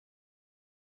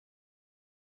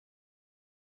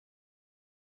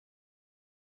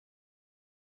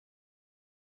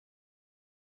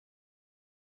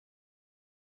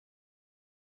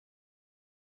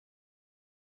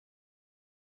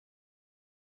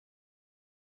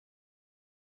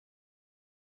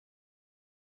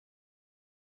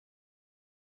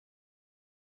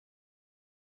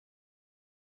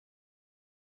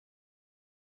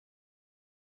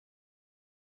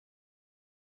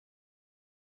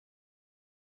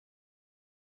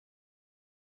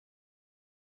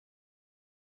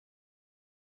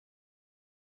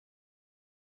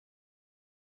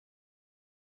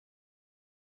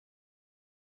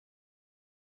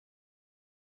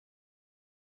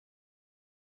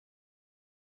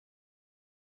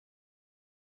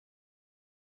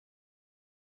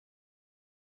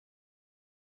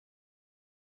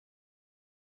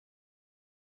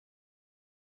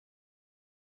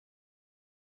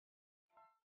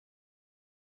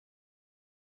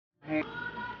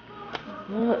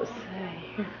Let's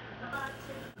see.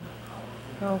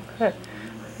 Okay.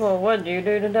 Well, what did you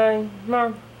do today,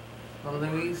 Mom? Well,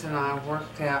 Louise and I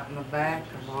worked out in the back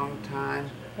a long time.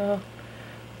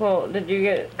 Well, did you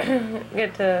get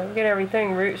get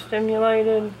everything root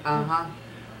stimulated? Uh-huh.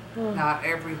 Not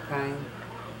everything.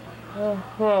 Well,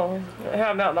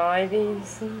 how about the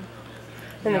IVs in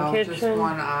the kitchen? Just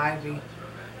one IV,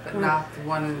 but not the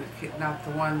one in the not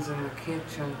the ones in the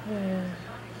kitchen. Yeah.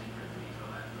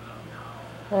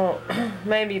 Well,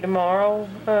 maybe tomorrow.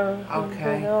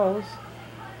 Okay. Who knows?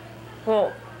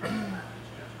 Well,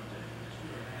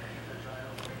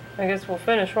 I guess we'll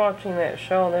finish watching that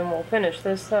show, and then we'll finish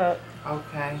this up.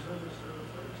 Okay.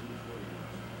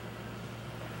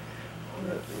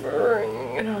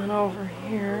 Bring it on over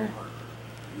here.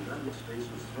 The United States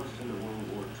was thrust into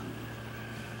World War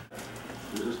II.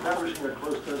 It was establishing a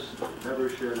closeness never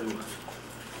shared in life.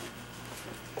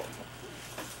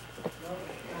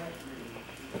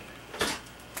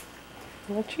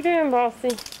 What you doing,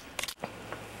 bossy?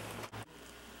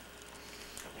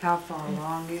 How far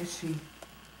along is she?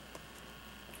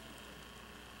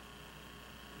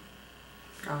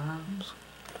 Uh-huh.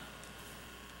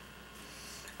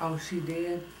 Oh, she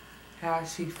did? How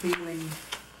is she feeling?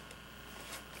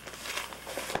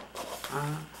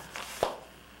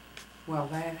 Well,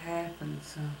 that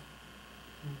happens.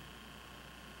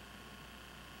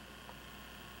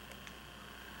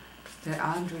 That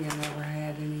Andrea never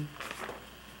had any.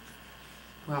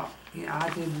 Well, yeah, I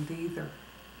didn't either.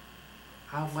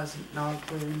 I wasn't not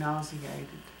very nauseated.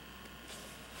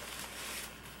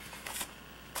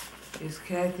 Is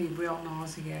Kathy real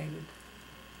nauseated?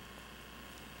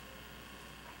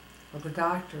 Well, the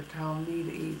doctor told me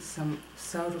to eat some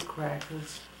soda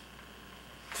crackers.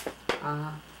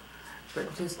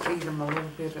 But just eat them a little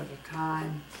bit at a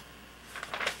time.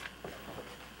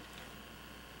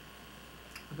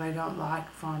 They don't like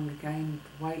for them to gain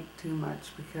weight too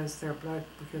much because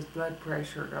blood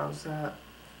pressure goes up.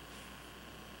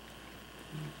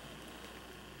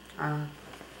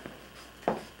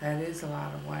 That is a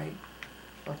lot of weight.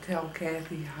 Well, tell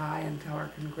Kathy hi and tell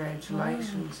her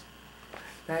congratulations.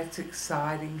 That's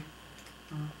exciting.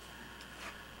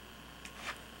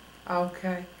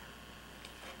 Okay.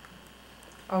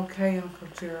 Okay, Uncle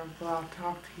Gerald. Well, I'll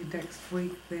talk to you next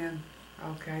week then.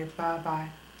 Okay, bye-bye.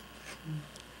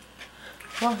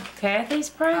 Well, Kathy's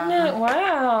pregnant?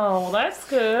 Wow, that's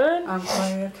good. I'm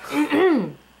glad.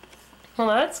 Well,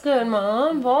 that's good,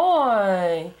 Mom.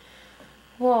 Boy.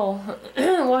 Well,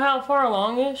 well, how far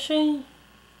along is she?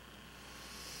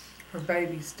 Her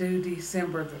baby's due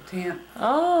December the 10th.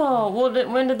 Oh, well,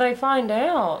 when did they find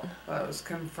out? Well, it was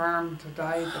confirmed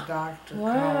today. The doctor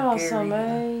Wow, called Gary. so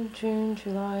May, June,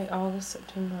 July, August,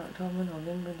 September, October,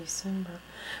 November, December.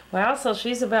 Wow, so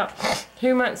she's about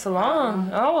 2 months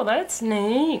along. Oh, that's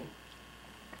neat.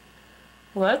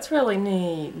 Well, that's really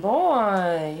neat.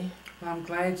 Boy. Well, I'm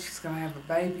glad she's going to have a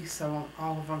baby so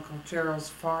all of Uncle Gerald's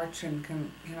fortune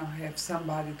can, have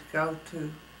somebody to go to.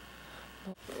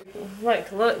 Like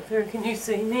to look through. Can you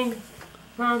see me,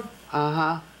 Mom?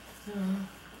 Uh-huh.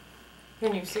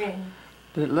 Can you see me?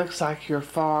 But it looks like you're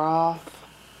far off.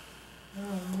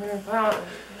 Oh, we're about.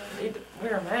 I need to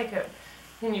wear makeup.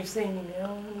 Can you see me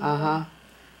now? Uh-huh.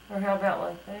 Or how about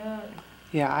like that?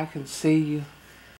 Yeah, I can see you.